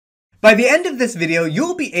By the end of this video,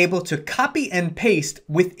 you'll be able to copy and paste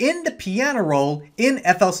within the piano roll in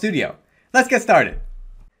FL Studio. Let's get started.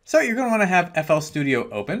 So you're going to want to have FL Studio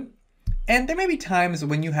open, and there may be times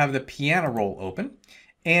when you have the piano roll open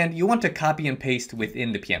and you want to copy and paste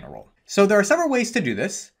within the piano roll. So there are several ways to do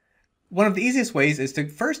this. One of the easiest ways is to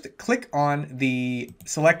first click on the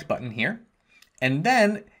select button here, and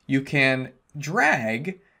then you can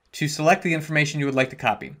drag to select the information you would like to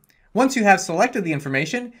copy. Once you have selected the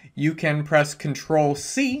information, you can press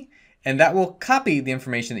Control-C, and that will copy the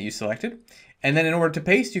information that you selected. And then in order to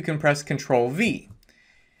paste, you can press Control-V.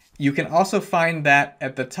 You can also find that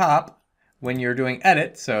at the top when you're doing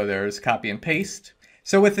edit, so there's copy and paste.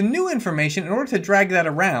 So with the new information, in order to drag that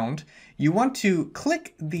around, you want to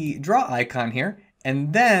click the draw icon here,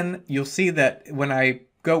 and then you'll see that when I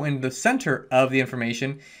go in the center of the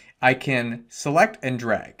information, I can select and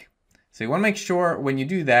drag. So you want to make sure when you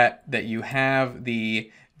do that, that you have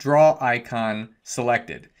the draw icon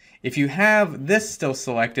selected. If you have this still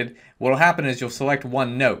selected, what will happen is you'll select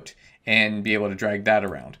one note and be able to drag that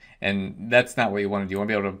around. And that's not what you want to do. You want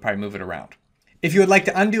to be able to probably move it around. If you would like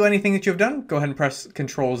to undo anything that you've done, go ahead and press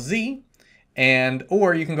Control-Z,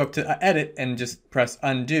 or you can go up to Edit and just press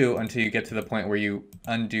Undo until you get to the point where you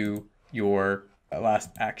undo your last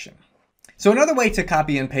action. So another way to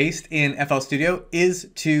copy and paste in FL Studio is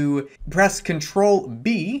to press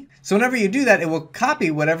Control-B. So whenever you do that, it will copy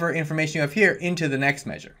whatever information you have here into the next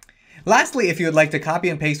measure. Lastly, if you would like to copy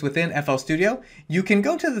and paste within FL Studio, you can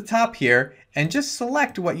go to the top here and just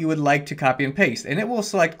select what you would like to copy and paste, and it will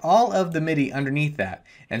select all of the MIDI underneath that.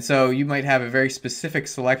 And so you might have a very specific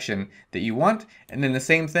selection that you want, and then the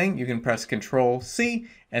same thing, you can press Control-C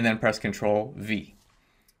and then press Control-V.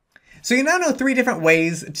 So you now know 3 different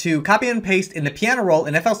ways to copy and paste in the piano roll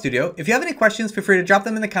in FL Studio. If you have any questions, feel free to drop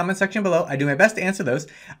them in the comment section below. I do my best to answer those.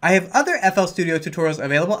 I have other FL Studio tutorials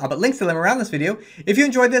available. I'll put links to them around this video. If you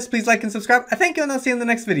enjoyed this, please like and subscribe. I thank you, and I'll see you in the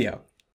next video.